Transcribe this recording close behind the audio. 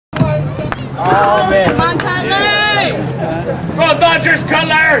Oh, man. Come on, Cutler! Go Dodgers,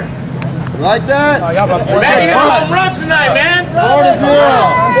 Cutler! Like that? Man, you got a home run tonight, man! 4-0.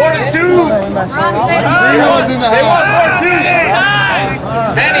 4-2! Zero's in the They won house.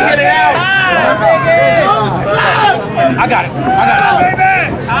 4-2! Danny hit it out! I got it.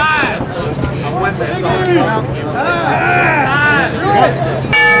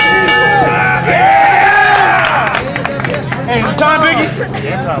 Hey, is it time, Biggie?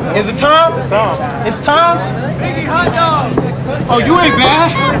 Is it time? It's time? Biggie hot dog. Oh, you ain't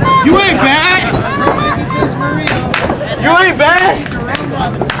bad. You ain't bad. You ain't bad.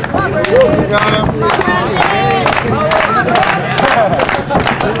 Got him.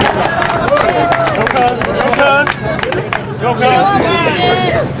 Go, cuz.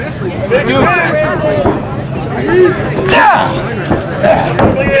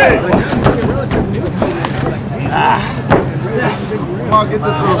 Come on, get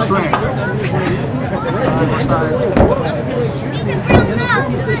this little shrink.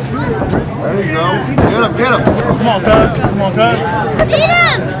 There you go. Get him, get him. Come on, cuz. Come on, cuz. Beat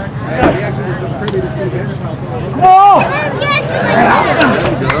him! Come on.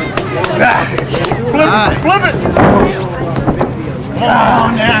 Flip it. Come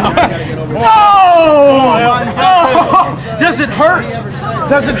on now. Oh! Does it hurt?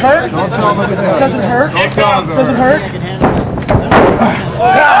 Does it hurt? Don't tell him if it does. Does it hurt? Don't tell him if Does it hurt?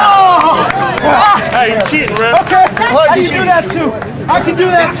 Hey, you're cheating, bro. Okay, I can do that too. I can do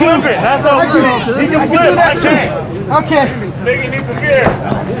that too. Flip it. That's all. He can do that too. Okay. Biggie needs some beer.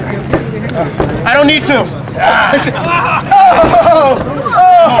 I don't need to.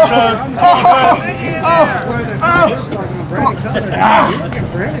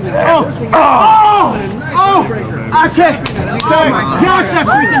 Okay. Gosh, that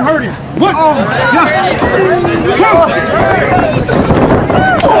freaking hurt him. What? Oh, gosh. Come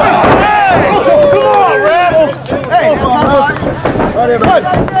on, Red. Hey, Come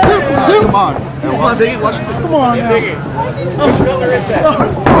on. Come on, Biggie. Watch this. come on now.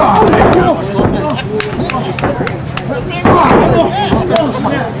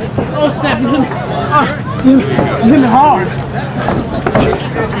 Oh, snap. You hit me hard.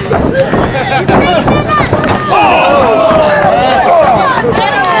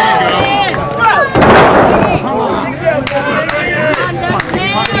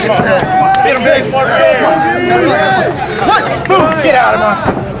 Get him, big. What? Get out of my.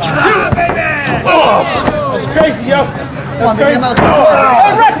 Oh, that's crazy, yo. That's crazy.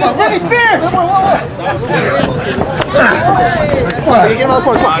 Hey, Rex, this Britney Spears. Get him out of the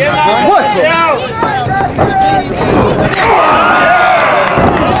court. What?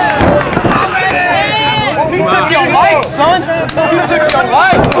 He took your life, son. He took your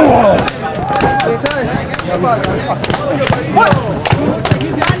life. What?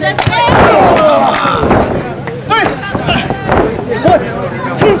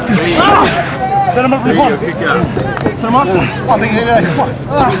 Set him up for one. Set him up. Come on, Biggie.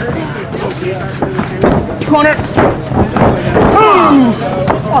 Corner.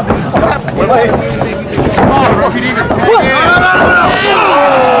 Come on, Biggie. Come on, bro.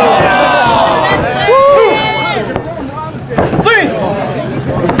 Three.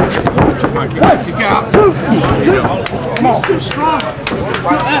 Kick out. Come on. Too strong.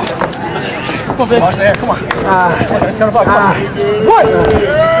 Come on, Big. Watch there. Come on. Let's go to fuck. One.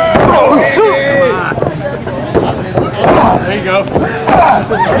 Two. There you go. There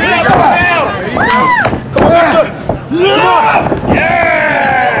you go. Come on, sir. Yeah!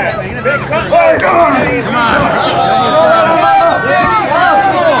 Big cut. Come on.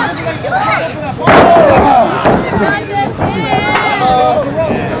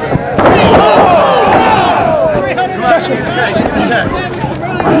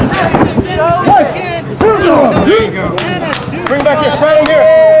 Bring back your slam here.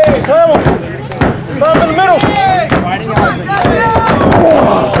 Slam him. Slam him in the middle.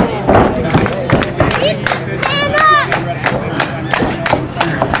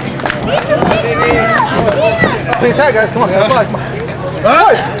 Clean tight, guys. Come on. Come on.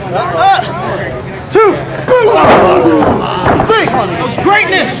 Two. Three. That was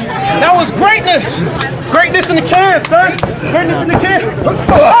greatness. That was greatness. Greatness in the can, son. Greatness in the can.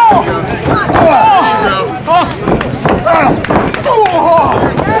 Come on.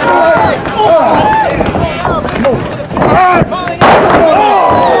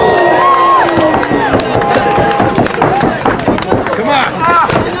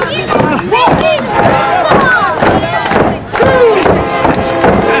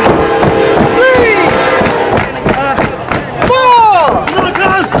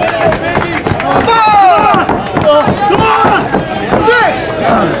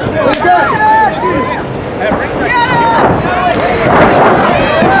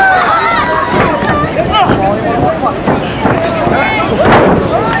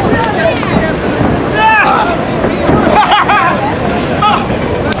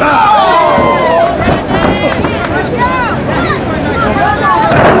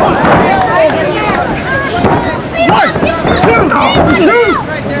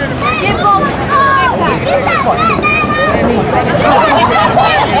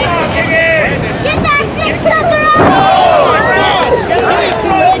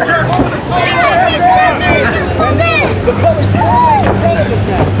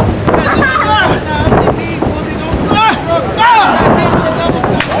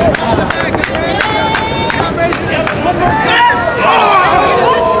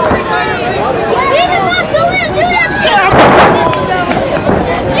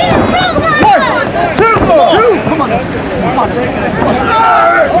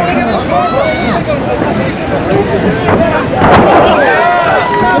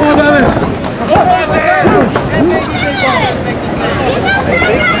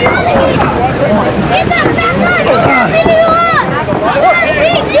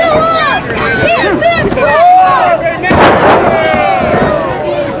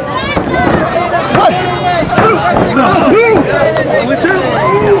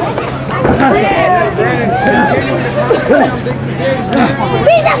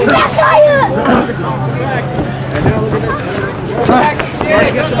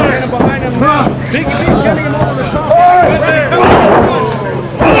 Biggie Biggz sending him over the top.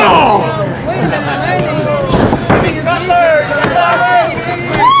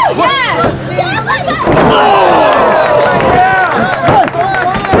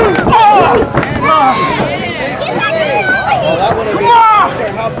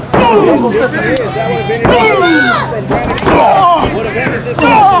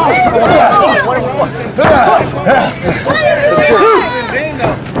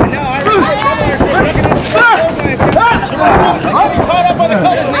 Caught up on the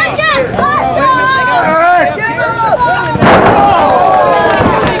Cutler.